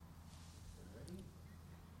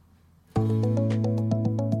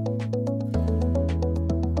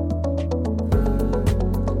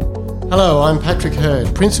Hello, I'm Patrick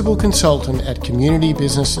Hurd, Principal Consultant at Community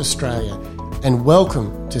Business Australia, and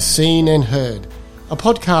welcome to Seen and Heard, a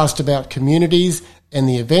podcast about communities and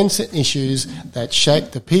the events and issues that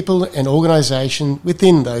shape the people and organisation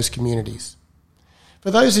within those communities.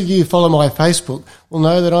 For those of you who follow my Facebook will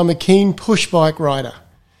know that I'm a keen push bike rider.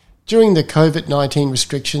 During the COVID-19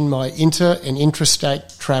 restriction, my inter- and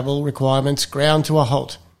intrastate travel requirements ground to a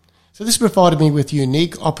halt. So this provided me with a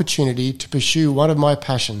unique opportunity to pursue one of my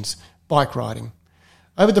passions, bike riding.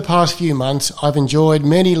 Over the past few months, I've enjoyed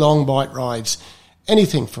many long bike rides,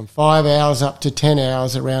 anything from 5 hours up to 10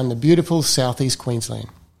 hours around the beautiful southeast Queensland.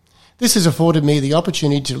 This has afforded me the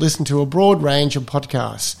opportunity to listen to a broad range of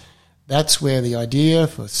podcasts. That's where the idea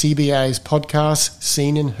for CBA's podcast,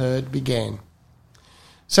 Seen and Heard, began.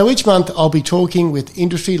 So each month I'll be talking with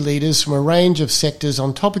industry leaders from a range of sectors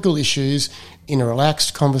on topical issues in a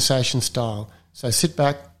relaxed conversation style. So sit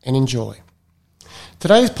back and enjoy.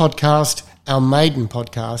 Today's podcast, our maiden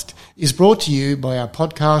podcast, is brought to you by our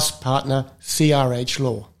podcast partner, CRH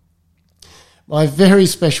Law. My very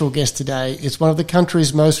special guest today is one of the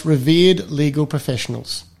country's most revered legal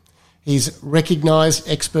professionals. He's recognised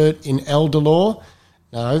expert in elder law.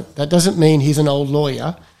 No, that doesn't mean he's an old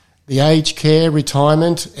lawyer. The aged care,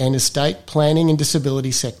 retirement and estate planning and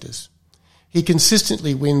disability sectors. He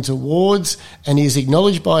consistently wins awards and he is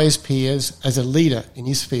acknowledged by his peers as a leader in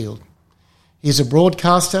his field. He is a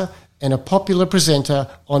broadcaster and a popular presenter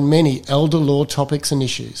on many elder law topics and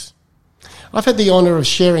issues. I've had the honour of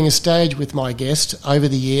sharing a stage with my guest over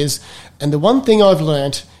the years, and the one thing I've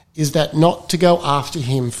learnt is that not to go after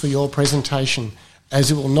him for your presentation,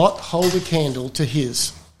 as it will not hold a candle to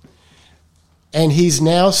his. And he's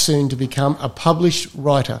now soon to become a published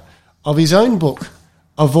writer of his own book,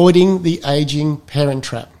 Avoiding the Ageing Parent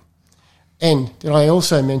Trap. And did I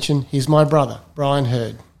also mention he's my brother, Brian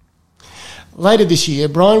Hurd. Later this year,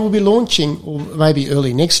 Brian will be launching, or maybe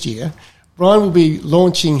early next year, Brian will be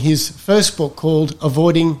launching his first book called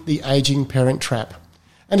Avoiding the Ageing Parent Trap,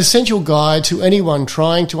 an essential guide to anyone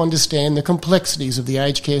trying to understand the complexities of the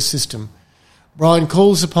aged care system. Brian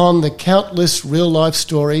calls upon the countless real-life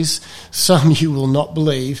stories, some you will not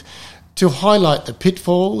believe, to highlight the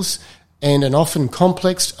pitfalls and an often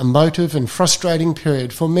complex, emotive and frustrating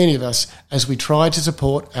period for many of us as we try to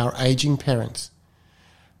support our ageing parents.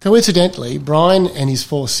 Coincidentally, Brian and his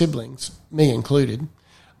 4 siblings, me included,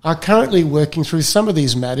 are currently working through some of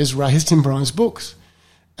these matters raised in Brian's books.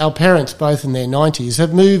 Our parents, both in their 90s,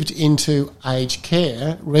 have moved into aged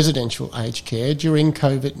care, residential aged care, during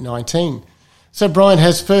COVID-19. So Brian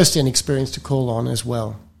has first-hand experience to call on as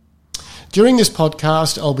well. During this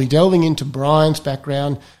podcast, I'll be delving into Brian's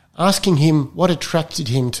background, asking him what attracted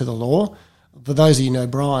him to the law. For those of you who know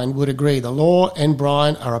Brian would agree the law and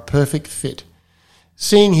Brian are a perfect fit.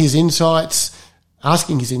 Asking his insights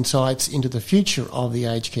into the future of the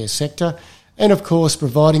aged care sector, and of course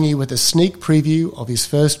providing you with a sneak preview of his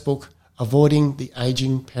first book, Avoiding the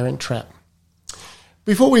Ageing Parent Trap.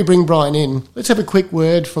 Before we bring Brian in, let's have a quick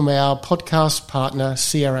word from our podcast partner,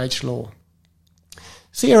 CRH Law.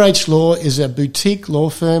 CRH Law is a boutique law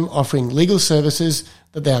firm offering legal services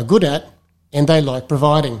that they are good at and they like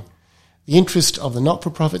providing. The interest of the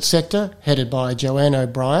not-for-profit sector, headed by Joanne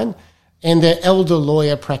O'Brien, and their elder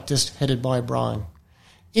lawyer practice headed by Brian.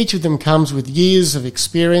 Each of them comes with years of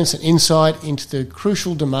experience and insight into the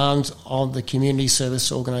crucial demands of the community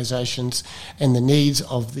service organisations and the needs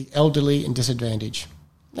of the elderly and disadvantaged.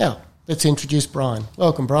 Now, let's introduce Brian.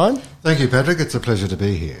 Welcome, Brian. Thank you, Patrick. It's a pleasure to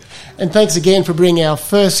be here. And thanks again for bringing our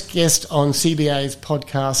first guest on CBA's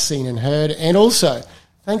podcast, Seen and Heard, and also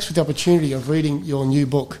thanks for the opportunity of reading your new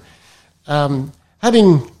book.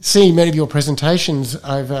 Having seen many of your presentations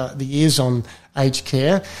over the years on aged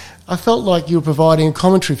care, I felt like you were providing a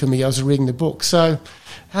commentary for me as I was reading the book. So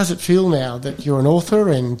how does it feel now that you're an author,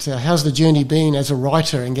 and how's the journey been as a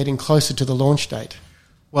writer and getting closer to the launch date?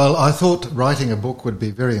 Well, I thought writing a book would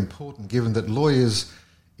be very important, given that lawyers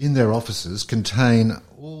in their offices contain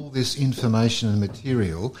all this information and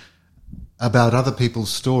material about other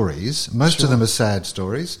people's stories. Most of them are sad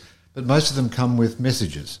stories, but most of them come with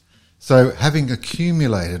messages. So having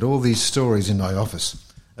accumulated all these stories in my office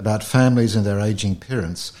about families and their ageing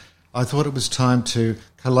parents, I thought it was time to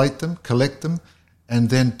collate them, collect them, and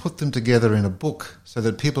then put them together in a book so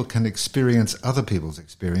that people can experience other people's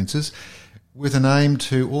experiences, with an aim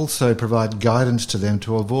to also provide guidance to them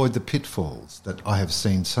to avoid the pitfalls that I have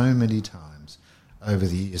seen so many times over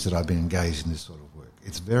the years that I've been engaged in this sort of work.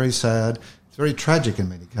 It's very sad, it's very tragic in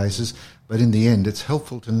many cases, but in the end it's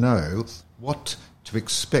helpful to know what to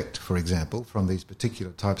expect, for example, from these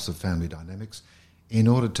particular types of family dynamics in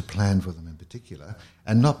order to plan for them in particular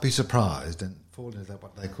and not be surprised and fall into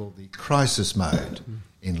what they call the crisis mode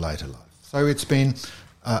in later life. So it's been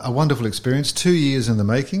a wonderful experience, 2 years in the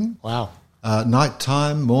making. Wow. Night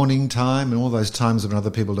time, morning time, and all those times when other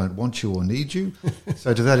people don't want you or need you.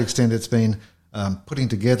 So to that extent, it's been putting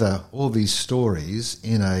together all these stories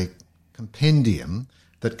in a compendium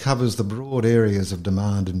that covers the broad areas of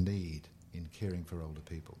demand and need in caring for older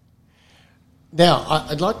people. Now,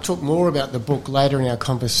 I'd like to talk more about the book later in our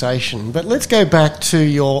conversation, but let's go back to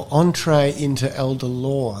your entree into elder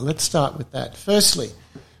law. Let's start with that. Firstly,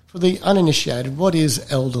 for the uninitiated, what is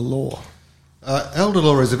elder law? Elder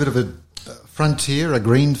law is a bit of a frontier, a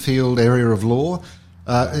greenfield area of law.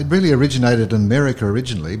 It really originated in America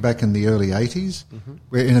originally, back in the early 80s,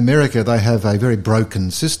 where in America they have a very broken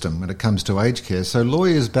system when it comes to aged care. So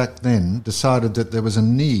lawyers back then decided that there was a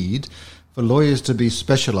need for lawyers to be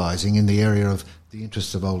specialising in the area of the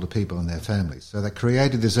interests of older people and their families. So they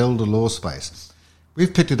created this elder law space.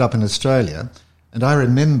 We've picked it up in Australia, and I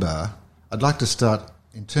remember, I'd like to start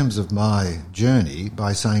in terms of my journey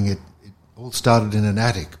by saying it all started in an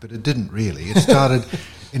attic, but it didn't really. It started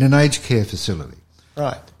in an aged care facility.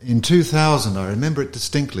 Right. In 2000, I remember it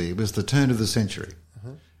distinctly, it was the turn of the century,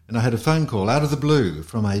 and I had a phone call out of the blue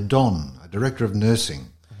from a Don, a director of nursing,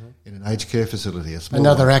 in an aged care facility.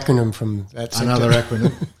 Another acronym from that sector. Another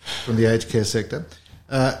acronym from the aged care sector.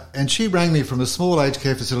 And she rang me from a small aged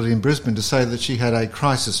care facility in Brisbane to say that she had a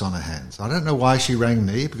crisis on her hands. I don't know why she rang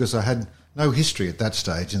me, because I had no history at that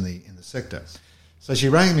stage in the sector. So she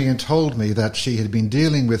rang me and told me that she had been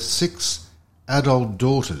dealing with 6 adult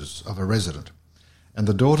daughters of a resident, and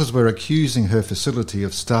the daughters were accusing her facility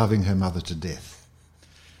of starving her mother to death.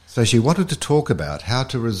 So she wanted to talk about how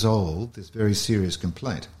to resolve this very serious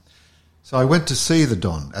complaint. So I went to see the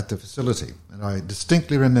Don at the facility, and I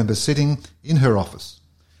distinctly remember sitting in her office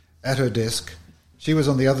at her desk. She was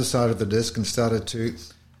on the other side of the desk and started to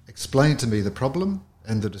explain to me the problem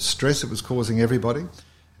and the distress it was causing everybody.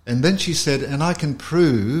 And then she said, and I can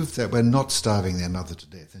prove that we're not starving their mother to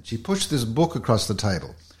death. And she pushed this book across the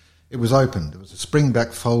table. It was opened. It was a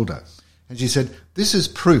spring-back folder. And she said, this is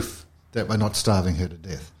proof that we're not starving her to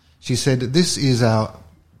death. She said, this is our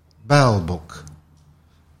bowel book.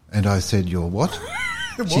 And I said, your what?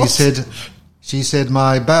 What? She said,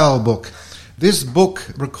 my bowel book. This book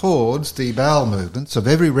records the bowel movements of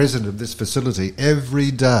every resident of this facility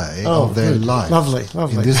every day of their life. Lovely.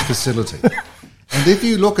 In this facility. And if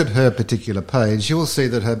you look at her particular page, you'll see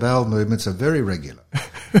that her bowel movements are very regular,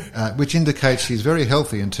 which indicates she's very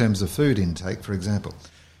healthy in terms of food intake, for example.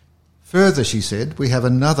 Further, she said, we have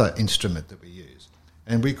another instrument that we use,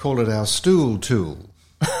 and we call it our stool tool.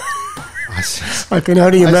 I can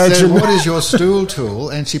only imagine. I said, what is your stool tool?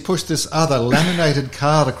 And she pushed this other laminated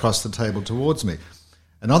card across the table towards me.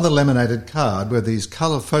 And on the laminated card were these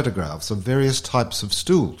colour photographs of various types of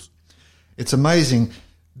stools. It's amazing.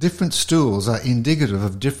 Different stools are indicative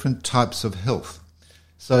of different types of health.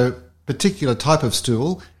 So particular type of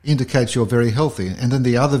stool indicates you're very healthy, and then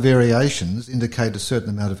the other variations indicate a certain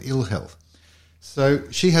amount of ill health. So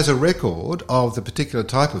she has a record of the particular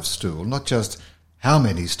type of stool, not just how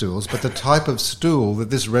many stools, but the type of stool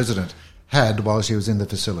that this resident had while she was in the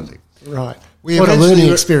facility. Right. What a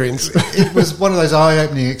learning experience. It was one of those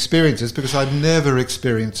eye-opening experiences because I'd never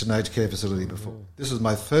experienced an aged care facility before. This was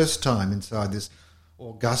my first time inside this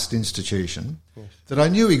august institution that I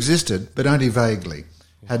knew existed, but only vaguely,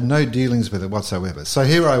 had no dealings with it whatsoever. So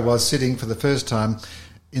here I was sitting for the first time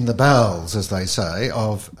in the bowels, as they say,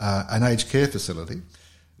 of an aged care facility,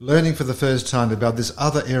 learning for the first time about this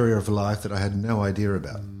other area of life that I had no idea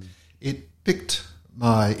about. It piqued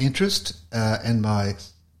my interest and my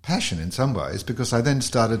passion in some ways, because I then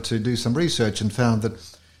started to do some research and found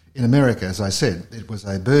that in America, as I said, it was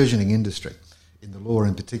a burgeoning industry, in the law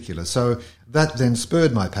in particular. So that then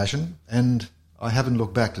spurred my passion, and I haven't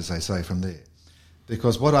looked back, as they say, from there.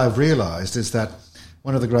 Because what I've realised is that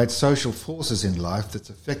one of the great social forces in life that's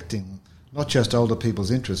affecting not just older people's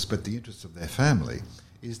interests, but the interests of their family,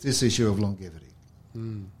 is this issue of longevity.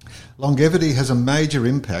 Longevity has a major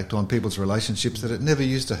impact on people's relationships that it never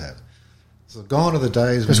used to have. So gone are the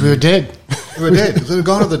days... Because we were dead. We were dead. So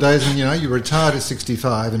gone are the days when, you retired at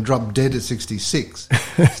 65 and dropped dead at 66,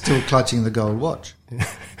 still clutching the gold watch.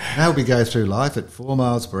 Now we go through life at 4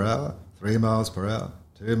 miles per hour, 3 miles per hour,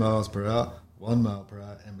 2 miles per hour, 1 mile per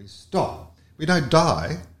hour, and we stop. We don't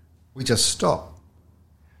die, we just stop.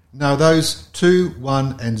 Now those 2,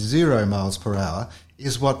 1 and 0 miles per hour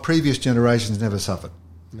is what previous generations never suffered.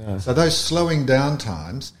 No. So those slowing down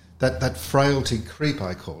times, that frailty creep,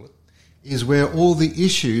 I call it, is where all the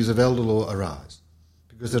issues of elder law arise.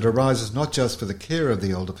 because it arises not just for the care of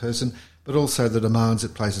the older person, but also the demands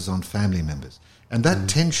it places on family members. And that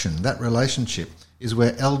tension, that relationship, is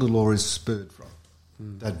where elder law is spurred from.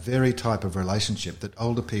 That very type of relationship that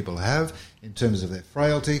older people have in terms of their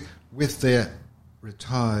frailty with their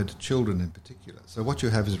retired children in particular. So what you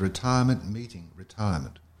have is retirement meeting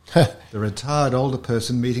retirement. The retired older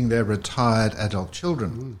person meeting their retired adult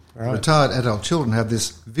children. Right. Retired adult children have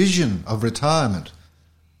this vision of retirement.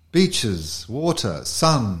 Beaches, water,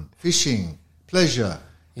 sun, fishing, pleasure.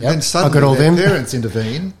 Yep. And then suddenly their parents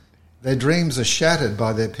intervene. Their dreams are shattered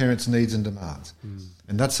by their parents' needs and demands.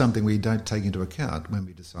 And that's something we don't take into account when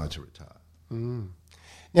we decide to retire.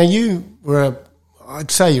 Now, you were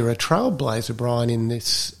I'd say you're a trailblazer, Brian, in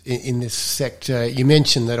this sector. You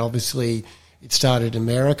mentioned that obviously it started in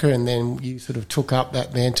America and then you sort of took up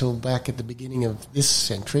that mantle back at the beginning of this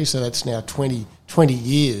century, so that's now 20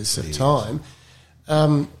 years of time.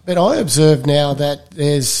 But I observe now that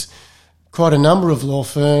there's quite a number of law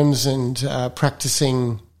firms and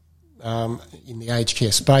practising in the aged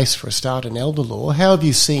care space, for a start, in elder law. How have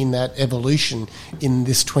you seen that evolution in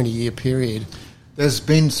this 20-year period? There's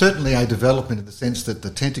been certainly a development in the sense that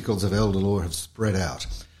the tentacles of elder law have spread out,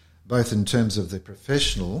 both in terms of the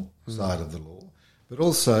professional side of the law, but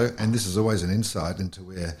also, and this is always an insight into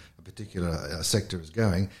where a particular sector is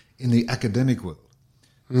going, in the academic world.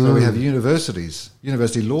 So we have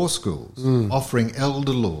university law schools offering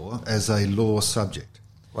elder law as a law subject.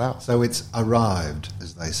 Wow. So it's arrived,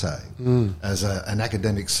 as they say, as an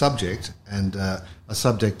academic subject and a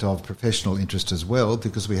subject of professional interest as well,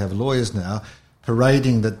 because we have lawyers now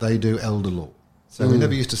parading that they do elder law. So we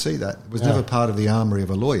never used to see that. It was never part of the armoury of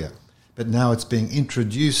a lawyer. But now it's being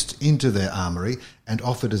introduced into their armoury and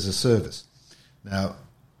offered as a service. Now,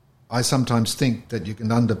 I sometimes think that you can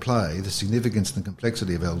underplay the significance and the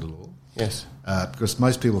complexity of elder law. Yes. Because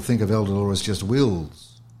most people think of elder law as just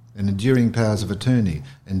wills and enduring powers of attorney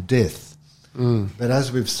and death. But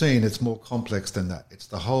as we've seen, it's more complex than that. It's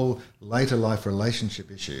the whole later life relationship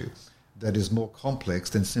issue that is more complex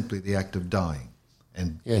than simply the act of dying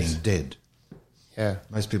and being dead. Yeah.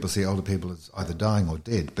 Most people see older people as either dying or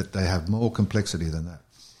dead, but they have more complexity than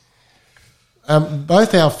that.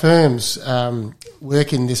 Both our firms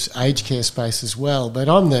work in this aged care space as well, but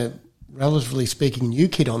I'm the, relatively speaking, new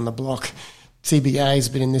kid on the block. CBA has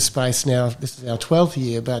been in this space now, this is our 12th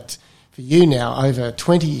year, but for you now, over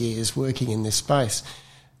 20 years working in this space.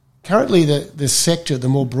 Currently, the sector, the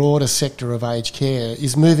more broader sector of aged care,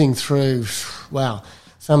 is moving through,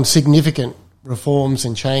 some significant reforms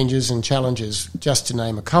and changes and challenges. Just to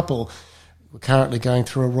name a couple, we're currently going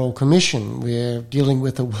through a Royal Commission. We're dealing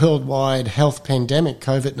with a worldwide health pandemic,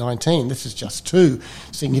 COVID-19. This is just two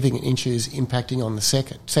significant issues impacting on the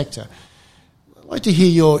sector. I'd like to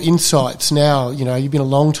hear your insights now. You know, you've been a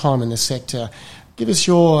long time in the sector. Give us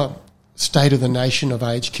your state of the nation of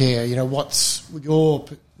aged care. You know, what's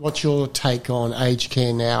your take on aged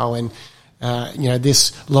care now and,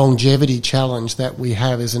 this longevity challenge that we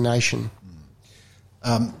have as a nation?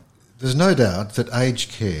 There's no doubt that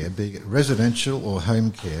aged care, be it residential or home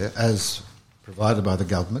care, as provided by the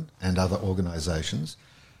government and other organisations,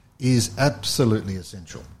 is absolutely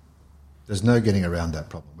essential. There's no getting around that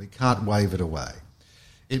problem. We can't wave it away.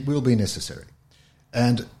 It will be necessary.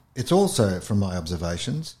 And it's also, from my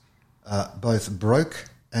observations, both broke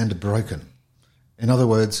and broken. In other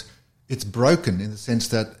words, it's broken in the sense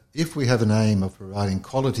that if we have an aim of providing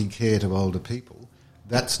quality care to older people,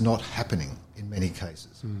 that's not happening in many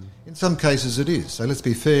cases. In some cases it is. So let's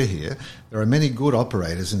be fair here. There are many good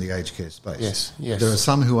operators in the aged care space. Yes. There are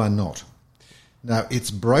some who are not. Now,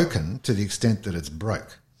 it's broken to the extent that it's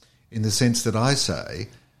broke, in the sense that I say,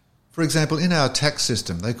 for example, in our tax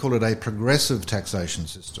system, they call it a progressive taxation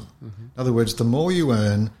system. In other words, the more you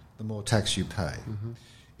earn, the more tax you pay.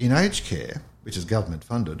 In aged care, which is government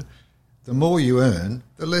funded, the more you earn,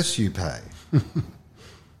 the less you pay.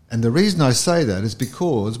 And the reason I say that is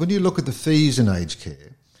because when you look at the fees in aged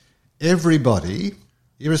care, everybody,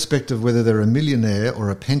 irrespective of whether they're a millionaire or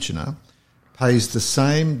a pensioner, pays the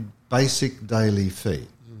same basic daily fee,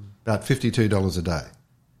 about $52 a day,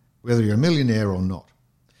 whether you're a millionaire or not.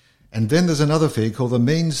 And then there's another fee called the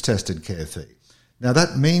means-tested care fee. Now,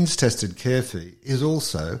 that means-tested care fee is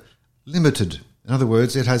also limited. In other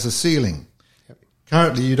words, it has a ceiling.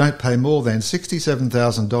 Currently, you don't pay more than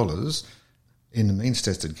 $67,000 in the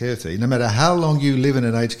means-tested care fee, no matter how long you live in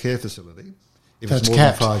an aged care facility. If it's more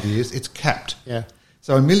than 5 years, it's capped. Yeah.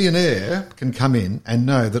 So a millionaire can come in and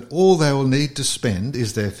know that all they will need to spend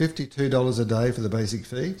is their $52 a day for the basic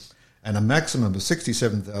fee and a maximum of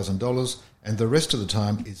 $67,000, and the rest of the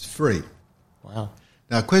time is free. Wow.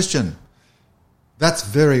 Now, question, That's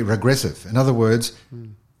very regressive. In other words,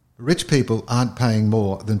 rich people aren't paying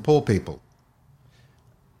more than poor people,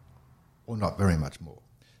 or not very much more.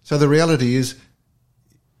 So the reality is,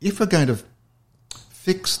 if we're going to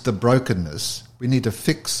fix the brokenness, we need to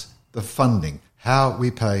fix the funding, how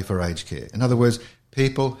we pay for aged care. In other words,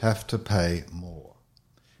 people have to pay more.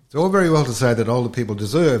 It's all very well to say that older people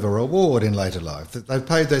deserve a reward in later life, that they've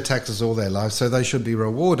paid their taxes all their life, so they should be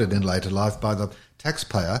rewarded in later life by the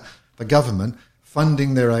taxpayer, the government,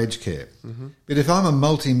 funding their aged care. Mm-hmm. But if I'm a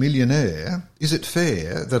multi-millionaire, is it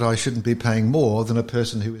fair that I shouldn't be paying more than a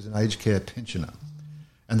person who is an aged care pensioner?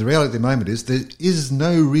 And the reality at the moment is there is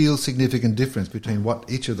no real significant difference between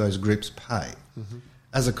what each of those groups pay. Mm-hmm.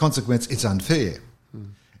 As a consequence, it's unfair. Mm.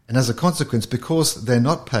 And as a consequence, because they're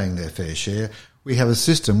not paying their fair share, we have a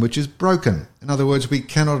system which is broken. In other words, we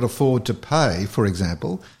cannot afford to pay, for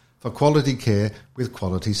example, for quality care with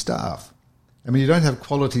quality staff. I mean, you don't have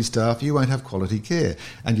quality staff, you won't have quality care.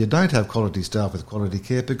 And you don't have quality staff with quality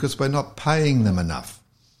care because we're not paying them enough.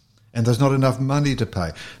 And there's not enough money to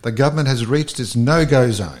pay. The government has reached its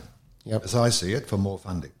no-go zone, as I see it, for more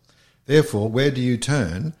funding. Therefore, where do you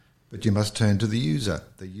turn? But you must turn to the user.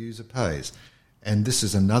 The user pays. And this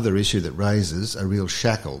is another issue that raises a real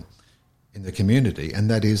shackle in the community, and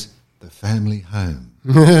that is the family home.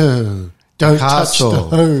 Don't touch the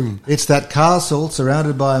home. It's that castle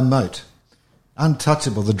surrounded by a moat.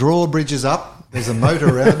 Untouchable. The drawbridge is up. There's a moat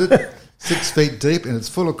around it, 6 feet deep, and it's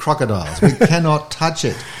full of crocodiles. We cannot touch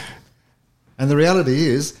it. And the reality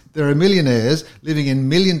is there are millionaires living in $1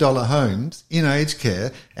 million homes in aged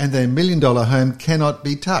care, and their $1 million home cannot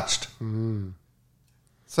be touched. Mm.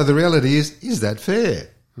 So the reality is that fair?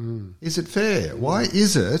 Mm. Is it fair? Why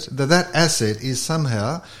is it that that asset is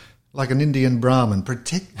somehow, like an Indian Brahmin,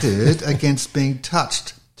 protected against being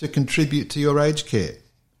touched to contribute to your aged care?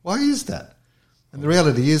 Why is that? And the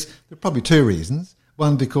reality is there are probably 2 reasons.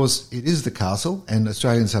 One, because it is the castle, and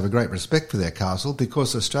Australians have a great respect for their castle,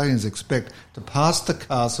 because Australians expect to pass the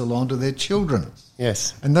castle on to their children.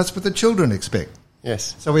 Yes. And that's what the children expect.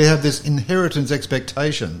 Yes. So we have this inheritance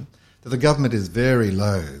expectation that the government is very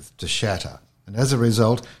loath to shatter. And as a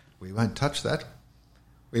result, we won't touch that.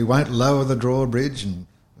 We won't lower the drawbridge and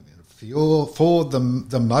ford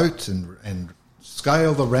the moat and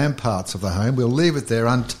scale the ramparts of the home. We'll leave it there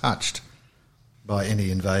untouched by any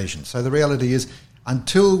invasion. So the reality is,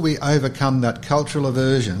 until we overcome that cultural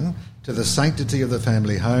aversion to the sanctity of the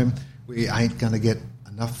family home, we ain't going to get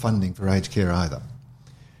enough funding for aged care either.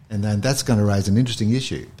 And then that's going to raise an interesting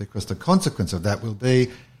issue, because the consequence of that will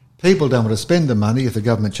be people don't want to spend the money if the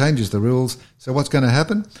government changes the rules. So what's going to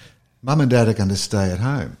happen? Mum and Dad are going to stay at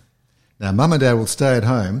home. Now, Mum and Dad will stay at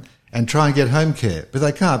home and try and get home care, but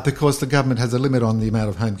they can't because the government has a limit on the amount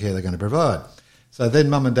of home care they're going to provide. So then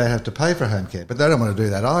Mum and Dad have to pay for home care, but they don't want to do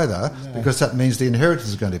that either because that means the inheritance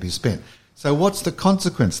is going to be spent. So what's the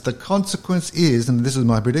consequence? The consequence is, and this is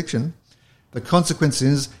my prediction, the consequence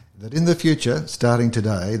is that in the future, starting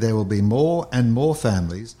today, there will be more and more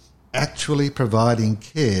families actually providing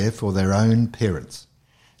care for their own parents.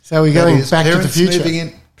 So we're going back to the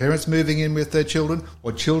future. Parents moving in with their children,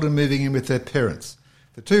 or children moving in with their parents.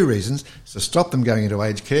 For 2 reasons: to stop them going into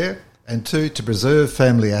aged care, and 2, to preserve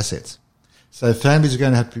family assets. So families are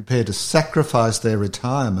going to have to be prepared to sacrifice their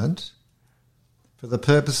retirement for the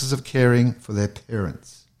purposes of caring for their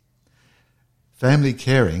parents. Family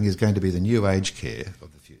caring is going to be the new aged care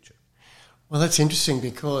of the future. Well, that's interesting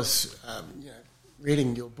because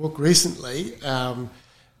reading your book recently,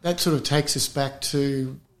 that sort of takes us back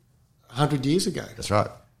to 100 years ago. That's right.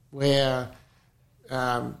 Where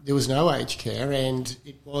there was no aged care and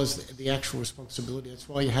it was the actual responsibility. That's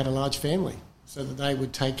why you had a large family, so that they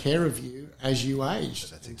would take care of you as you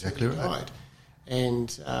aged. That's exactly right.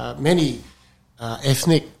 And many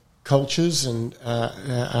ethnic cultures and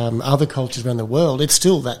other cultures around the world, it's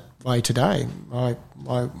still that way today. My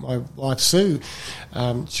wife Sue,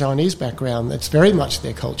 Chinese background, that's very much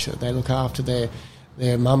their culture. They look after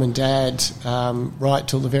their mum and dad right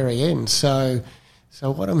till the very end. So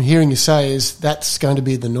what I'm hearing you say is that's going to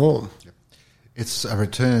be the norm. It's a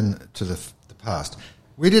return to the past.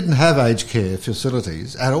 We didn't have aged care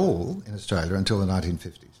facilities at all in Australia until the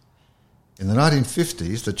 1950s. In the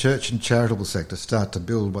 1950s, the church and charitable sector start to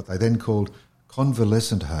build what they then called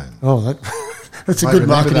convalescent homes. Oh, that's a good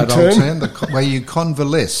marketing term. Where you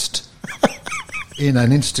convalesced in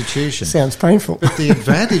an institution. Sounds painful. But the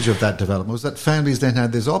advantage of that development was that families then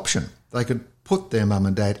had this option. They could put their mum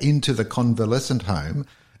and dad into the convalescent home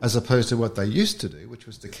as opposed to what they used to do, which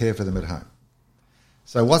was to care for them at home.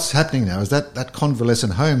 So what's happening now is that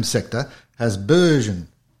convalescent home sector has burgeoned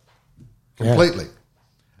completely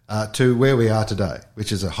to where we are today,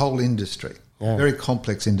 which is a whole industry. Very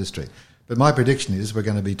complex industry. But my prediction is we're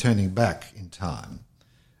going to be turning back in time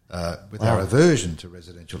with our aversion to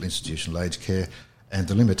residential institutional aged care and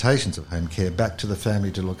the limitations of home care back to the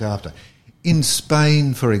family to look after. In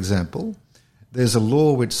Spain, for example, there's a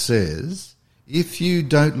law which says if you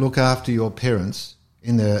don't look after your parents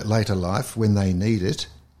in their later life when they need it,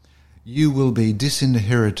 you will be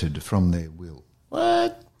disinherited from their will.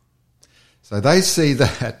 What? So they see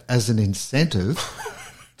that as an incentive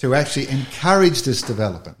to actually encourage this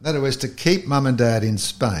development. In other words, to keep mum and dad in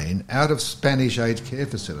Spain out of Spanish aged care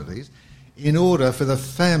facilities in order for the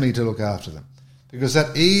family to look after them. Because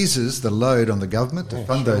that eases the load on the government to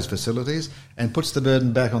fund those facilities and puts the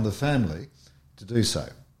burden back on the family to do so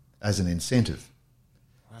as an incentive.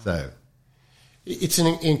 Wow. So it's an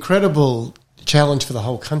incredible challenge for the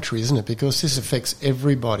whole country, isn't it? Because this affects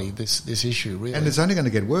everybody, this issue, really. And it's only going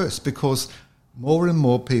to get worse because more and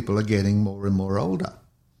more people are getting more and more older.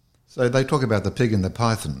 So they talk about the pig and the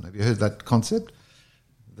python. Have you heard that concept?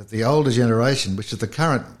 That the older generation, which is the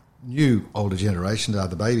current new older generation, are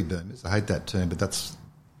the baby boomers. I hate that term, but that's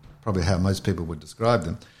probably how most people would describe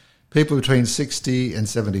them. People between 60 and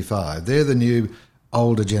 75, they're the new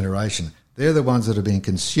older generation. They're the ones that are being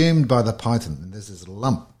consumed by the python. And there's this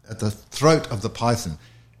lump at the throat of the python,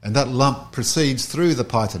 and that lump proceeds through the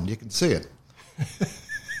python. You can see it.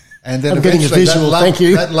 And then I'm getting a visual, thank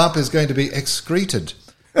you. That lump is going to be excreted.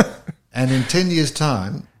 And in 10 years'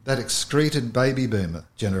 time, that excreted baby boomer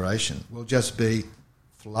generation will just be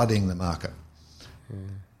flooding the market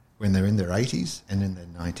when they're in their 80s and in their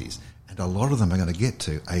 90s. And a lot of them are going to get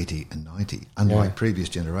to 80 and 90, unlike previous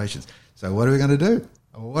generations. So what are we going to do?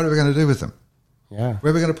 What are we going to do with them? Yeah.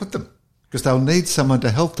 Where are we going to put them? Because they'll need someone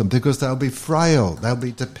to help them, because they'll be frail, they'll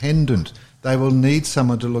be dependent. They will need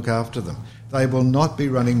someone to look after them. They will not be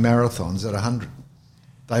running marathons at 100.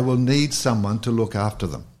 They will need someone to look after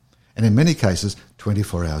them. And in many cases,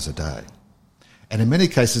 24 hours a day. And in many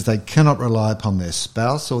cases, they cannot rely upon their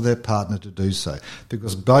spouse or their partner to do so,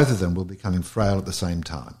 because both of them will be becoming frail at the same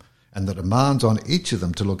time. And the demands on each of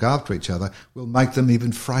them to look after each other will make them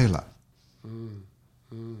even frailer.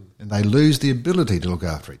 And they lose the ability to look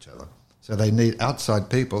after each other. So they need outside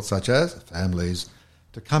people, such as families,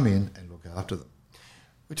 to come in and look after them.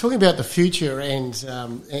 We're talking about the future, and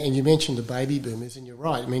you mentioned the baby boomers, and you're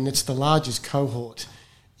right. I mean, it's the largest cohort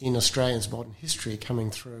in Australia's modern history coming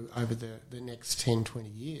through over the next 10, 20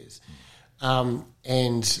 years.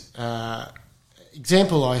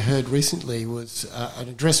 Example I heard recently was an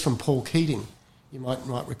address from Paul Keating. You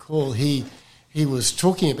might recall he was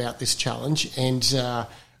talking about this challenge, and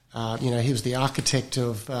he was the architect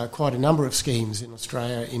of quite a number of schemes in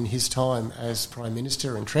Australia in his time as Prime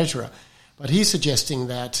Minister and Treasurer. But he's suggesting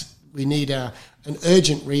that we need an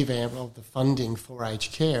urgent revamp of the funding for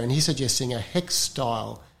aged care, and he's suggesting a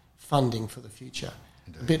HECS-style funding for the future,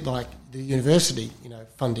 a bit like the university,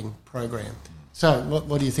 funding program. So,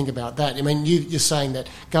 what do you think about that? I mean, you're saying that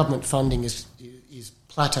government funding is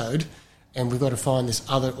plateaued, and we've got to find this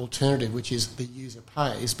other alternative, which is the user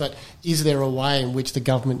pays. But is there a way in which the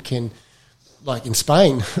government can, like in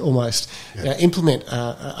Spain almost, implement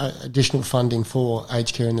additional funding for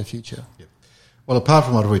aged care in the future? Yep. Well, apart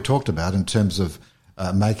from what we talked about in terms of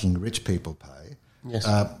making rich people pay, yes.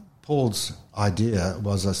 Paul's idea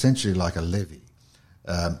was essentially like a levy.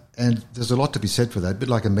 And there's a lot to be said for that, a bit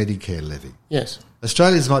like a Medicare levy. Yes.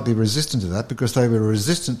 Australians might be resistant to that because they were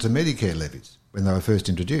resistant to Medicare levies when they were first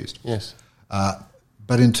introduced. Yes.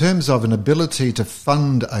 But in terms of an ability to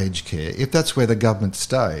fund aged care, if that's where the government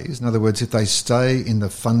stays, in other words, if they stay in the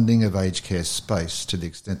funding of aged care space to the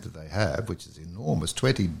extent that they have, which is enormous,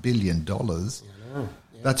 $20 billion,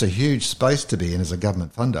 that's a huge space to be in as a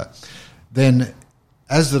government funder, then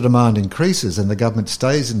as the demand increases and the government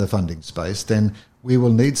stays in the funding space, then we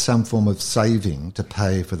will need some form of saving to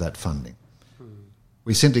pay for that funding.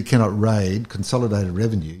 We simply cannot raid consolidated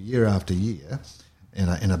revenue year after year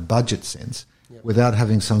in a budget sense without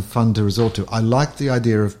having some fund to resort to. I like the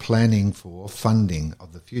idea of planning for funding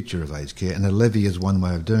of the future of aged care, and a levy is one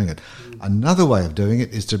way of doing it. Another way of doing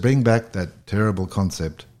it is to bring back that terrible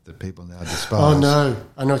concept that people now despise. Oh, no.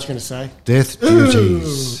 I know what you're going to say. Death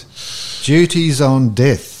duties. Duties on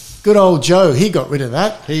death. Good old Joe, he got rid of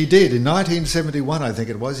that. He did. In 1971, I think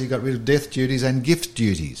it was, he got rid of death duties and gift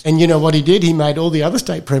duties. And you know what he did? He made all the other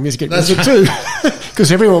state premiers get rid of it too,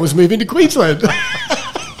 because everyone was moving to Queensland.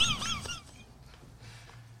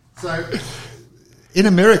 So in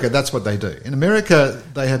America, that's what they do. In America,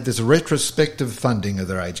 they have this retrospective funding of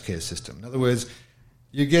their aged care system. In other words,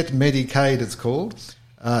 you get Medicaid, it's called,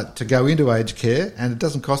 to go into aged care, and it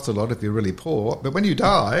doesn't cost a lot if you're really poor. But when you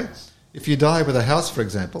die, If you die with a house, for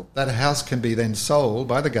example, that house can be then sold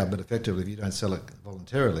by the government effectively if you don't sell it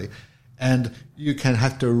voluntarily, and you can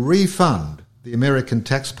have to refund the American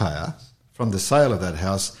taxpayer from the sale of that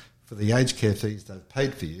house for the aged care fees they've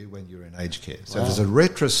paid for you when you're in aged care. So there's a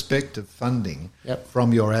retrospective funding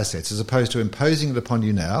from your assets, as opposed to imposing it upon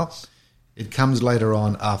you now. It comes later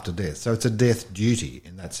on after death. So it's a death duty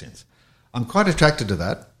in that sense. I'm quite attracted to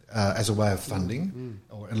that as a way of funding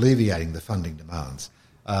or alleviating the funding demands.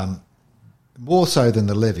 More so than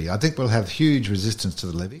the levy. I think we'll have huge resistance to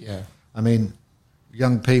the levy. Yeah. I mean,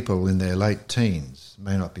 young people in their late teens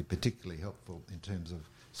may not be particularly helpful in terms of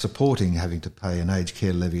supporting having to pay an aged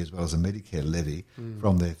care levy as well as a Medicare levy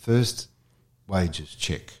from their first wages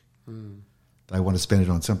check. They want to spend it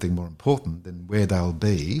on something more important than where they'll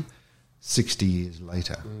be 60 years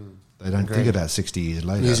later. They don't think about 60 years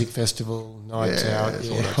later. Music festival, nights out,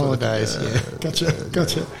 holidays.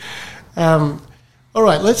 Gotcha. All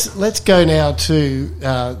right, let's go now to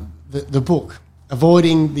the book,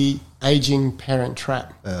 Avoiding the Ageing Parent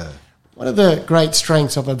Trap. One of the great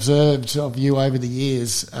strengths I've observed of you over the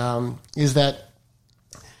years is that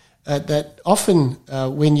often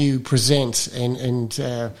when you present and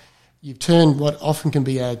you've turned what often can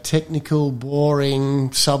be a technical,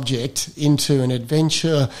 boring subject into an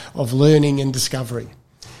adventure of learning and discovery.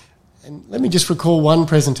 And let me just recall one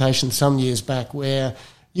presentation some years back where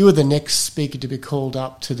you were the next speaker to be called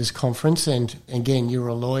up to this conference, and again, you're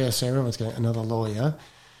a lawyer, so everyone's going, another lawyer,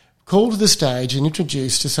 called to the stage and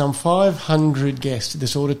introduced to some 500 guests to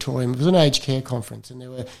this auditorium. It was an aged care conference, and there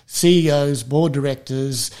were CEOs, board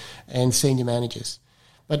directors, and senior managers.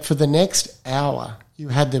 But for the next hour, you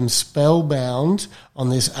had them spellbound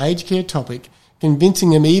on this aged care topic,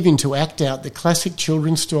 convincing them even to act out the classic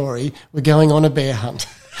children's story, we're going on a bear hunt.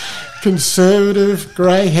 Conservative,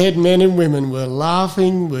 grey-haired men and women were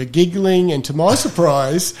laughing, were giggling, and to my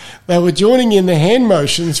surprise, they were joining in the hand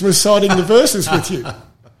motions, reciting the verses with you.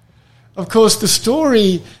 Of course, the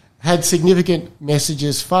story had significant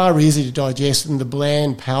messages, far easier to digest than the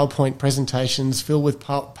bland PowerPoint presentations filled with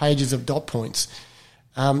pages of dot points.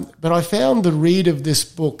 But I found the read of this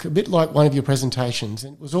book a bit like one of your presentations.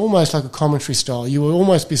 It was almost like a commentary style. You were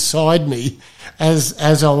almost beside me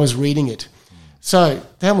as I was reading it. So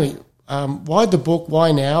tell me, why the book?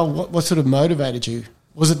 Why now? What sort of motivated you?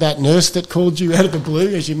 Was it that nurse that called you out of the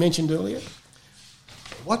blue, as you mentioned earlier?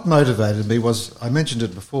 What motivated me was, I mentioned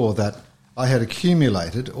it before, that I had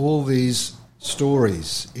accumulated all these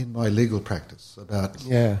stories in my legal practice about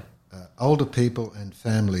older people and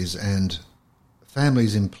families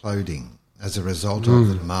imploding as a result of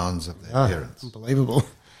the demands of their parents. Unbelievable.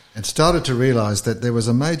 And started to realise that there was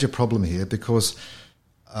a major problem here because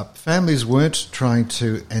families weren't trying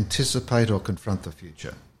to anticipate or confront the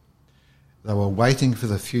future. They were waiting for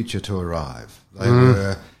the future to arrive. They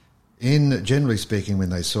were, generally speaking, when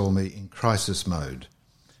they saw me, in crisis mode.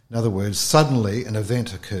 In other words, suddenly an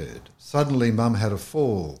event occurred. Suddenly mum had a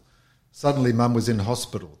fall. Suddenly mum was in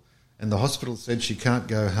hospital, and the hospital said she can't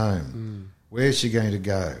go home. Where's she going to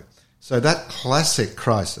go? So that classic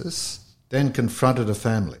crisis then confronted a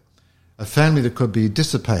family that could be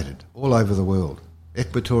dissipated all over the world.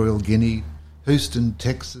 Equatorial Guinea, Houston,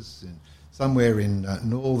 Texas, and somewhere in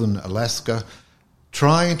northern Alaska,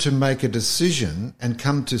 trying to make a decision and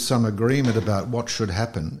come to some agreement about what should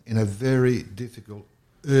happen in a very difficult,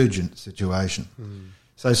 urgent situation.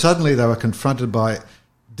 So suddenly they were confronted by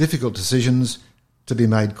difficult decisions to be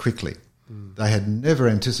made quickly. They had never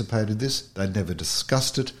anticipated this. They'd never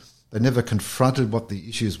discussed it. They never confronted what the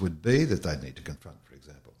issues would be that they'd need to confront, for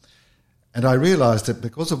example. And I realised that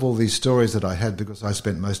because of all these stories that I had, because I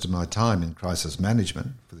spent most of my time in crisis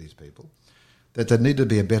management for these people, that there needed to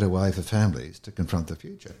be a better way for families to confront the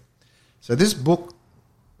future. So this book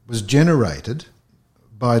was generated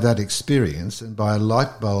by that experience and by a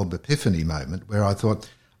light bulb epiphany moment where I thought,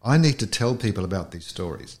 I need to tell people about these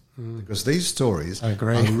stories because these stories are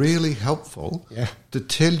really helpful to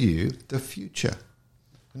tell you the future.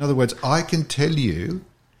 In other words, I can tell you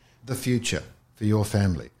the future for your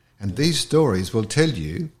family, and these stories will tell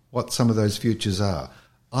you what some of those futures are.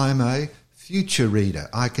 I'm a future reader.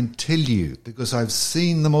 I can tell you because I've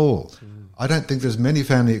seen them all. I don't think there's many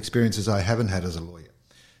family experiences I haven't had as a lawyer.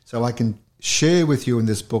 So I can share with you in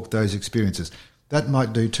this book those experiences. That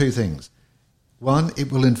might do two things. One,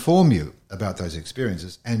 it will inform you about those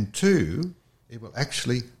experiences, and two, it will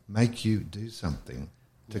actually make you do something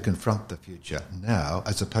to confront the future now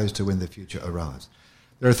as opposed to when the future arrives.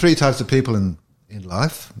 There are three types of people in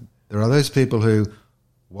life. There are those people who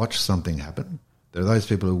watch something happen. There are those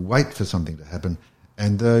people who wait for something to happen,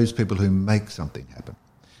 and those people who make something happen.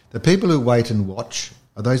 The people who wait and watch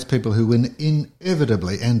are those people who will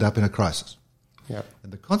inevitably end up in a crisis. Yep.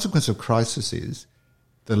 And the consequence of crisis is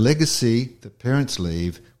the legacy that parents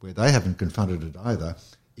leave, where they haven't confronted it either,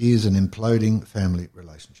 is an imploding family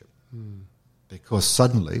relationship. Because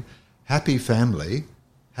suddenly, happy family,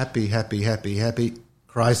 happy,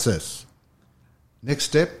 crisis. Next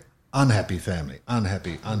step, unhappy family,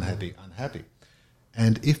 unhappy.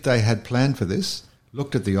 And if they had planned for this,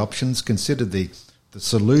 looked at the options, considered the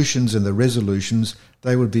solutions and the resolutions,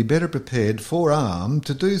 they would be better prepared, forearmed,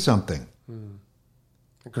 to do something.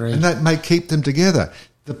 Agreed. And that may keep them together.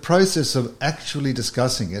 The process of actually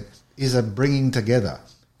discussing it is a bringing together.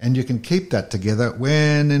 And you can keep that together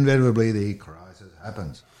when inevitably the crisis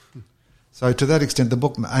happens. So to that extent, the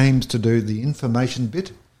book aims to do the information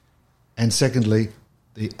bit and secondly,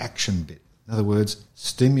 the action bit. In other words,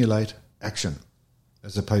 stimulate action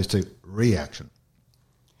as opposed to reaction.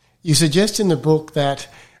 You suggest in the book that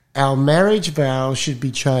our marriage vow should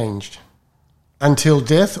be changed. Until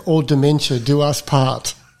death or dementia do us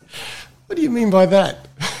part. What do you mean by that?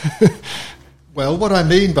 Well, what I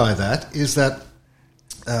mean by that is that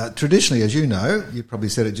traditionally, as you know, you probably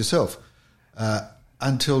said it yourself,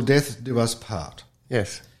 until death do us part.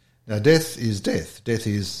 Yes. Now, death is death. Death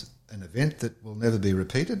is an event that will never be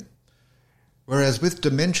repeated. Whereas with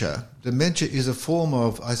dementia is a form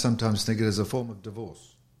of, I sometimes think it is a form of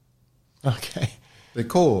divorce. Okay.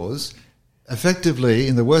 Because effectively,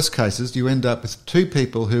 in the worst cases, you end up with two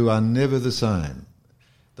people who are never the same.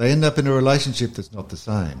 They end up in a relationship that's not the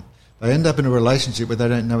same. They end up in a relationship where they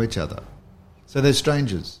don't know each other. So they're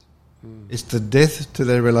strangers. It's the death to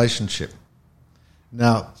their relationship.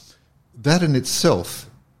 Now, that in itself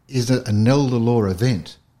is an elder law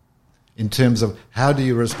event in terms of how do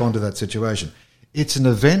you respond to that situation. It's an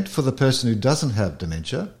event for the person who doesn't have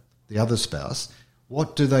dementia, the other spouse.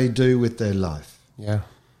 What do they do with their life? Yeah.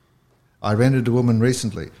 I ran into a woman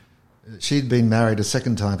recently. She'd been married a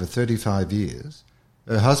second time for 35 years.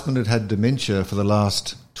 Her husband had had dementia for the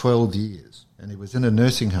last 12 years, and he was in a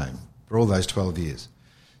nursing home for all those 12 years.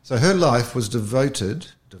 So her life was devoted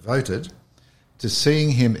to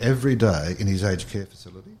seeing him every day in his aged care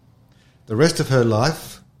facility. The rest of her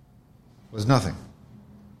life was nothing.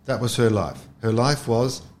 That was her life. Her life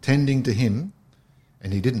was tending to him,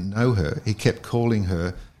 and he didn't know her. He kept calling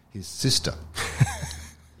her his sister.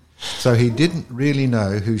 So he didn't really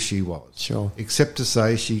know who she was, Sure. except to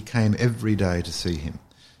say she came every day to see him.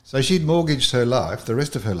 So she'd mortgaged her life, the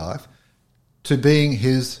rest of her life, to being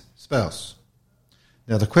his spouse.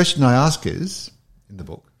 Now, the question I ask is, in the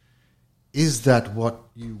book, is that what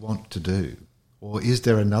you want to do? Or is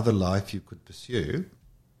there another life you could pursue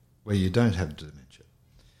where you don't have dementia?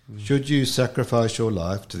 Should you sacrifice your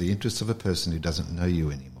life to the interests of a person who doesn't know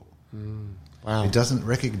you anymore? Wow. Who doesn't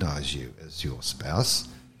recognise you as your spouse,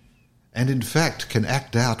 and in fact can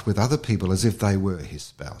act out with other people as if they were his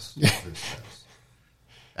spouse. Or her spouse.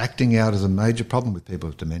 Acting out is a major problem with people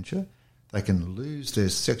with dementia. They can lose their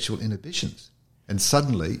sexual inhibitions, and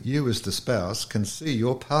suddenly you as the spouse can see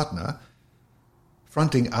your partner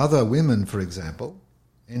fronting other women, for example,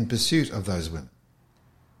 in pursuit of those women.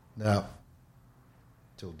 Now,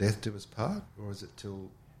 till death do us part, or is it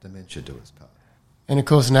till dementia do us part? And of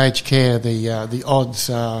course, in aged care, the odds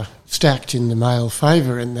are stacked in the male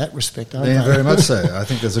favour in that respect, aren't they? Yeah, very much so. I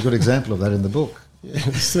think there's a good example of that in the book. Yeah,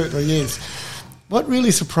 it certainly is. What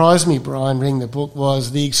really surprised me, Brian, reading the book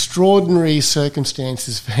was the extraordinary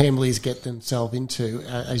circumstances families get themselves into,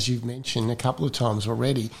 as you've mentioned a couple of times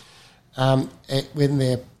already, when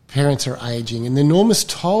their parents are ageing, and the enormous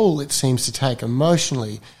toll it seems to take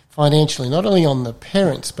emotionally, financially, not only on the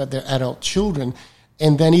parents but their adult children,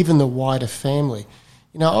 and then even the wider family.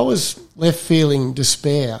 You know, I was left feeling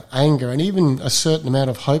despair, anger, and even a certain amount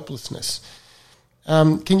of hopelessness.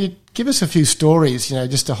 Can you give us a few stories, you know,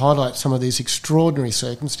 just to highlight some of these extraordinary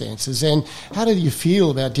circumstances, and how do you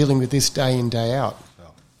feel about dealing with this day in, day out?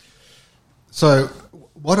 So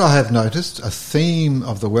what I have noticed, a theme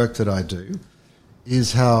of the work that I do,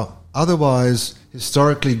 is how otherwise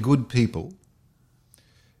historically good people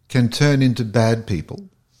can turn into bad people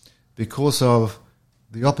because of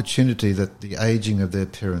the opportunity that the ageing of their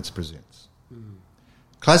parents presents.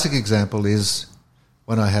 Classic example is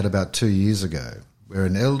one I had about 2 years ago, where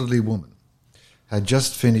an elderly woman had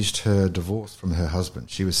just finished her divorce from her husband.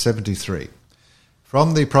 She was 73.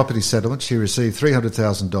 From the property settlement, she received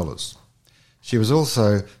 $300,000. She was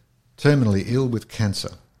also terminally ill with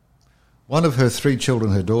cancer. One of her 3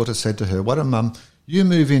 children, her daughter, said to her, "Why don't, Mum, you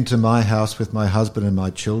move into my house with my husband and my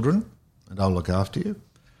children, and I'll look after you.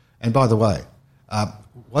 And by the way,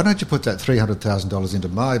 why don't you put that $300,000 into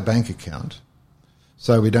my bank account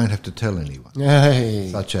so we don't have to tell anyone, Hey.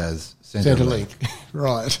 such as Centrelink.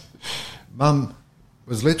 Right. Mum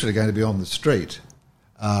was literally going to be on the street.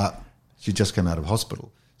 She'd just come out of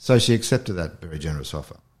hospital. So she accepted that very generous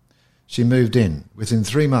offer. She moved in. Within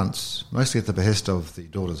 3 months, mostly at the behest of the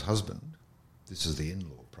daughter's husband, this is the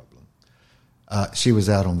in-law problem, she was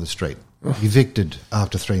out on the street, evicted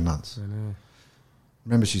after 3 months. I know.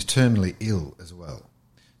 Remember, she's terminally ill as well.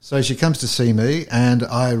 So she comes to see me, and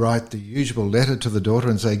I write the usual letter to the daughter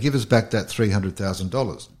and say, give us back that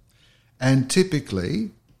 $300,000. And typically,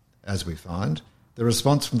 as we find, the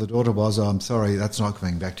response from the daughter was, oh, I'm sorry, that's not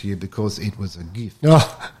coming back to you because it was a gift.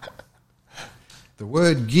 Oh. The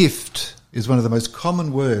word gift is one of the most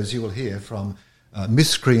common words you will hear from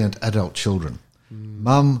miscreant adult children.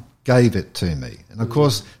 Mum gave it to me. And, of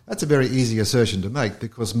course, that's a very easy assertion to make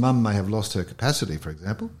because Mum may have lost her capacity, for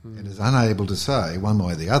example, and is unable to say, one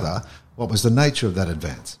way or the other, what was the nature of that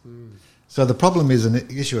advance. So the problem is an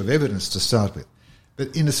issue of evidence to start with.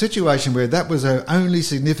 But in a situation where that was her only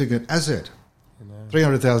significant asset,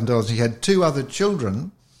 $300,000, she had 2 other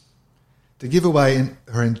children, to give away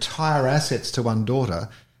her entire assets to one daughter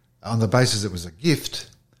on the basis it was a gift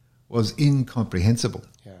was incomprehensible.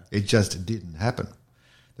 Yeah. It just didn't happen.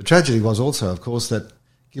 The tragedy was also, of course, that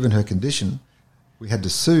given her condition, we had to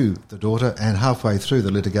sue the daughter, and halfway through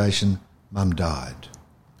the litigation, Mum died.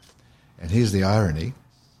 And here's the irony.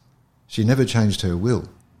 She never changed her will.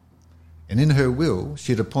 And in her will,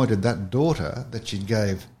 she'd appointed that daughter that she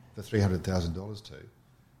gave the $300,000 to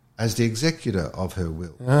as the executor of her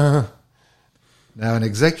will. Now, an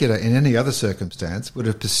executor in any other circumstance would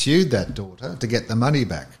have pursued that daughter to get the money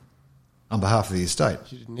back on behalf of the estate.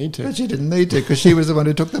 She didn't need to. But she didn't need to because she was the one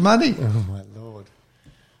who took the money. Oh, my Lord.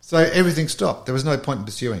 So everything stopped. There was no point in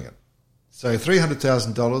pursuing it. So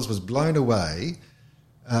 $300,000 was blown away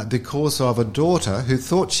because of a daughter who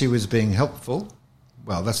thought she was being helpful.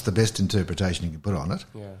 Well, that's the best interpretation you can put on it.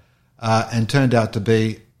 Yeah. And turned out to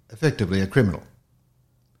be effectively a criminal.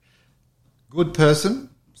 Good person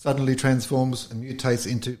suddenly transforms and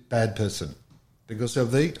mutates into bad person because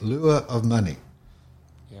of the lure of money.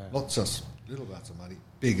 Yeah. Lots of little amounts of money,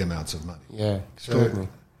 big amounts of money. Yeah, extraordinary.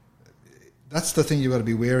 So that's the thing you've got to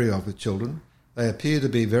be wary of with children. They appear to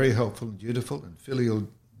be very helpful and dutiful and filial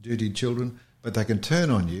duty children, but they can turn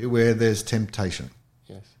on you where there's temptation.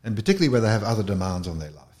 Yes. And particularly where they have other demands on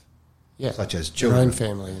their life. Yeah. Such as Their children, own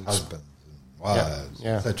family. And husbands, and wives,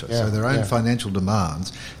 etc. Yeah. So their own Yeah. financial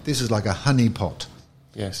demands. This is like a honeypot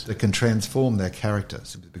Yes. that can transform their character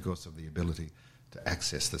simply because of the ability to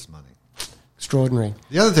access this money. Extraordinary.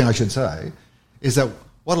 The other thing I should say is that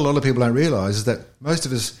what a lot of people don't realise is that most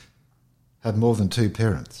of us have more than 2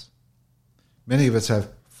 parents. Many of us have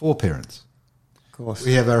 4 parents. Of course.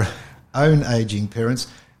 We have our own ageing parents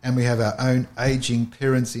and we have our own ageing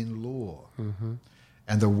parents-in-law. Mm-hmm.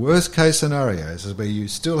 And the worst case scenario is where you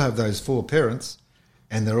still have those 4 parents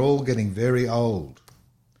and they're all getting very old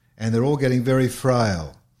and they're all getting very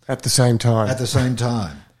frail At the same time. at the same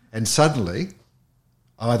time. And suddenly,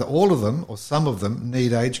 either all of them or some of them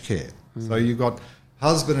need aged care. So you've got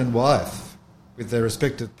husband and wife with their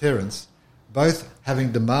respective parents both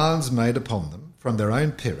having demands made upon them from their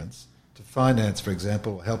own parents to finance, for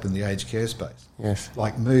example, help in the aged care space. Yes.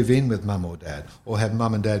 Like move in with mum or dad, or have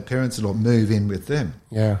mum and dad parents-in-law move in with them.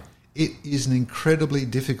 Yeah. It is an incredibly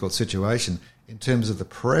difficult situation in terms of the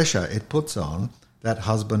pressure it puts on that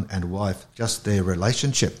husband and wife, just their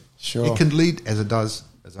relationship. Sure. It can lead, as it does,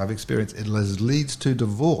 as I've experienced, it leads to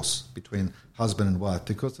divorce between husband and wife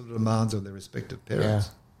because of the demands of their respective parents.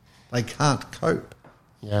 Yeah. They can't cope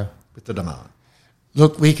Yeah. with the demand.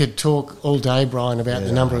 Look, we could talk all day, Brian, about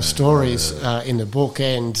the number of stories in the book,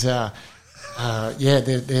 and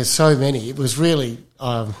there's so many. It was really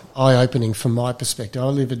eye-opening from my perspective. I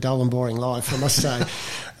live a dull and boring life, I must say.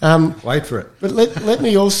 Wait for it. But let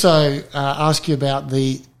me also ask you about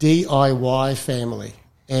the DIY family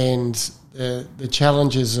and the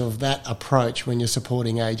challenges of that approach when you're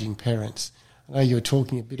supporting ageing parents. I know you were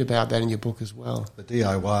talking a bit about that in your book as well. The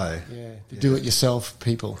DIY. Yeah, the do-it-yourself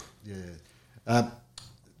people. Yeah.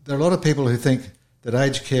 There are a lot of people who think that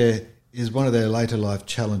aged care is one of their later life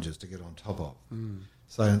challenges to get on top of.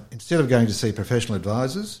 So instead of going to see professional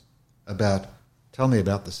advisors about, tell me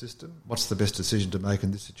about the system, what's the best decision to make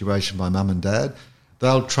in this situation by mum and dad,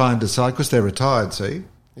 they'll try and decide, because they're retired, see,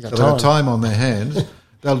 so they have time on their hands,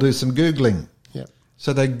 they'll do some Googling. Yep.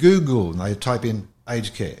 So they Google and they type in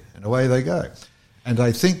aged care and away they go. And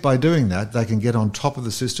they think by doing that they can get on top of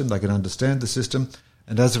the system, they can understand the system,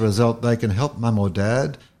 and as a result they can help mum or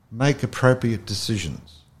dad make appropriate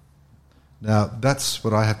decisions. Now, that's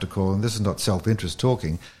what I have to call, and this is not self-interest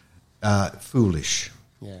talking, foolish.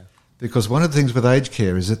 Yeah. Because one of the things with aged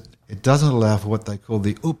care is that it doesn't allow for what they call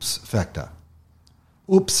the oops factor.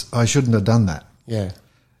 Oops, I shouldn't have done that. Yeah.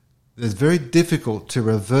 It's very difficult to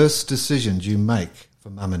reverse decisions you make for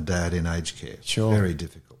mum and dad in aged care. Sure. Very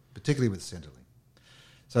difficult, particularly with Centrelink.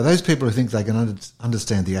 So those people who think they can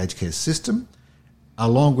understand the aged care system,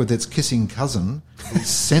 along with its kissing cousin, the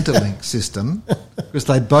Centrelink system, because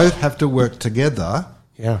they both have to work together.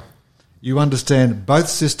 Yeah. You understand both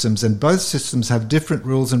systems, and both systems have different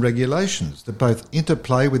rules and regulations that both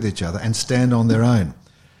interplay with each other and stand on their own.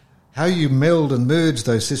 How you meld and merge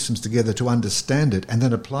those systems together to understand it and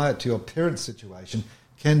then apply it to your parents' situation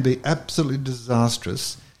can be absolutely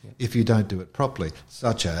disastrous if you don't do it properly,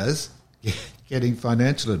 such as getting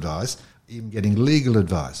financial advice, even getting legal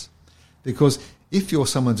advice. Because if you're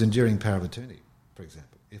someone's enduring power of attorney, for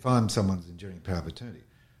example, if I'm someone's enduring power of attorney,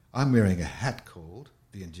 I'm wearing a hat called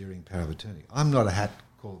the enduring power of attorney. I'm not a hat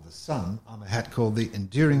called the son, I'm a hat called the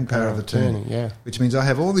enduring power of attorney, which means I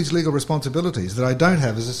have all these legal responsibilities that I don't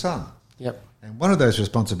have as a son. Yep. And one of those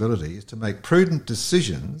responsibilities is to make prudent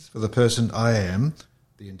decisions for the person I am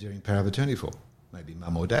the enduring power of attorney for, maybe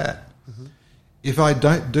mum or dad. Mm-hmm. If I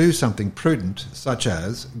don't do something prudent, such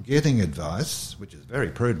as getting advice, which is very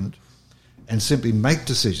prudent, and simply make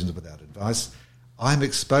decisions without advice, I'm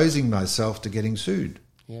exposing myself to getting sued.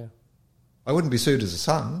 Yeah. I wouldn't be sued as a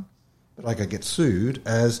son, but I could get sued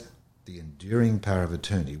as the enduring power of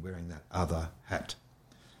attorney wearing that other hat.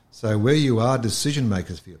 So where you are decision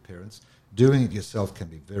makers for your parents, doing it yourself can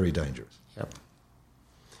be very dangerous. Yep.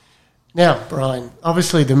 Now, Brian,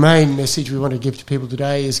 obviously the main message we want to give to people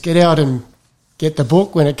today is get out and get the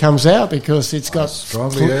book when it comes out, because it's got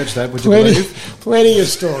strongly urge that, would you believe? Plenty of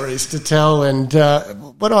stories to tell. And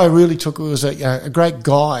what I really took was a great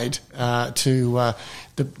guide to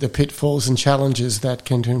the pitfalls and challenges that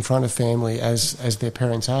can confront a family as their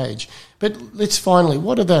parents age. But let's finally,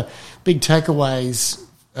 what are the big takeaways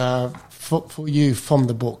for you from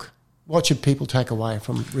the book? What should people take away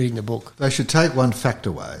from reading the book? They should take one fact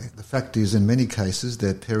away. The fact is, in many cases,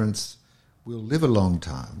 their parents will live a long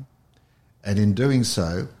time, and in doing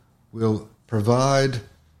so will provide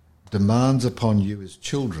demands upon you as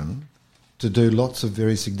children to do lots of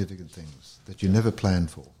very significant things that you never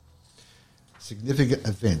planned for. Significant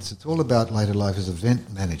events. It's all about later life as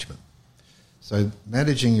event management. So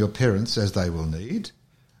managing your parents as they will need.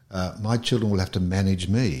 My children will have to manage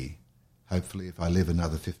me, hopefully, if I live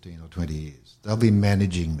another 15 or 20 years. They'll be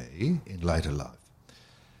managing me in later life.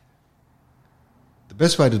 The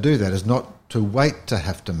best way to do that is not to wait to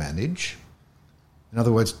have to manage. In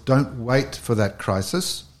other words, don't wait for that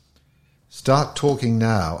crisis. Start talking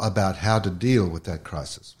now about how to deal with that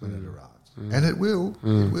crisis when it arrives. And it will.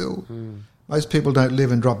 It will. Most people don't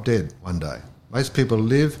live and drop dead one day. Most people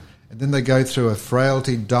live and then they go through a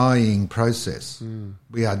frailty dying process.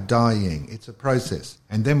 We are dying. It's a process.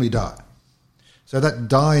 And then we die. So that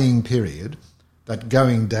dying period, that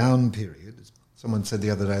going down period, someone said the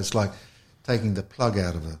other day, it's like taking the plug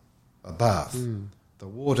out of a bath. The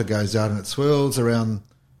water goes out and it swirls around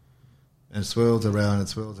and swirls around and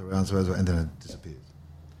swirls around, and then it disappears.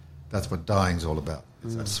 That's what dying's all about.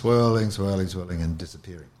 It's that swirling, swirling, swirling and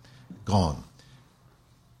disappearing. Gone.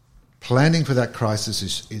 Planning for that crisis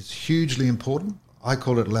is hugely important. I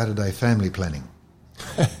call it latter-day family planning.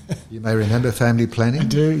 You may remember family planning. I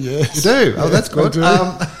do, yes. You do? Oh, that's good.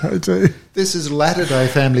 I do. This is latter-day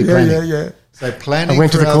family planning. Yeah. So planning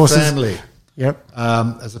for our family. Yep.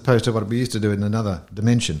 As opposed to what we used to do in another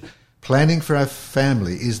dimension. Planning for our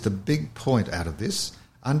family is the big point out of this.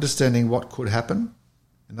 Understanding what could happen,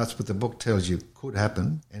 and that's what the book tells you could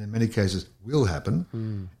happen, and in many cases will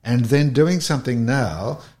happen, and then doing something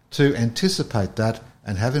now to anticipate that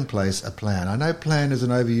and have in place a plan. I know plan is an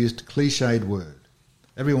overused, cliched word.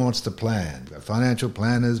 Everyone wants to plan. We've got financial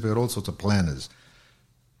planners, we've got all sorts of planners.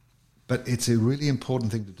 But it's a really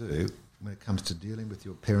important thing to do when it comes to dealing with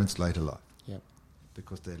your parents' later life. Yep.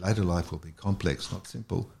 Because their later life will be complex, not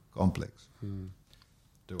simple, complex.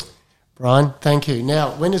 Do it. Brian, thank you.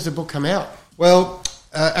 Now, when does the book come out? Well,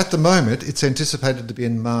 at the moment, it's anticipated to be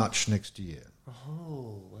in March next year.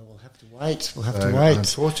 Oh, well, we'll have to wait.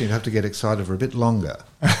 Unfortunately, you'll have to get excited for a bit longer.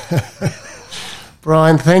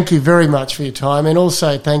 Brian, thank you very much for your time, and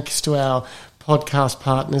also thanks to our podcast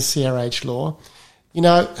partners, CRH Law. You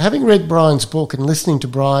know, having read Brian's book and listening to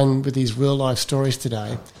Brian with his real-life stories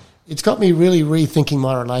today, it's got me really rethinking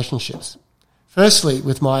my relationships. Firstly,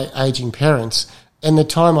 with my ageing parents and the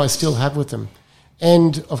time I still have with them,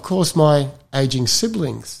 and, of course, my ageing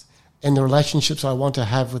siblings and the relationships I want to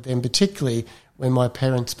have with them, particularly when my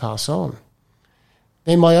parents pass on.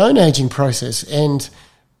 Then my own ageing process, and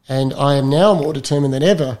I am now more determined than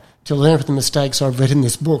ever to learn from the mistakes I've read in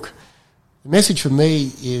this book. The message for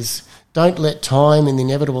me is don't let time and the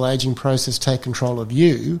inevitable ageing process take control of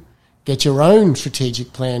you. Get your own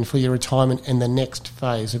strategic plan for your retirement and the next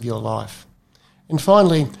phase of your life. And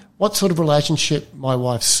finally, what sort of relationship my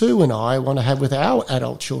wife Sue and I want to have with our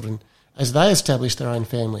adult children as they establish their own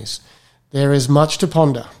families. There is much to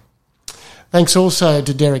ponder. Thanks also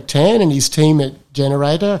to Derek Tan and his team at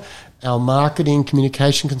Generator, our marketing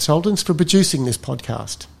communication consultants, for producing this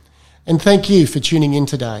podcast. And thank you for tuning in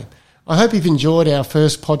today. I hope you've enjoyed our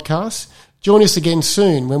first podcast. Join us again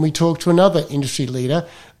soon when we talk to another industry leader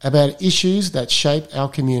about issues that shape our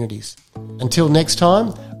communities. Until next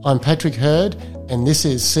time, I'm Patrick Hurd, and this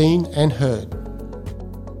is Seen and Heard.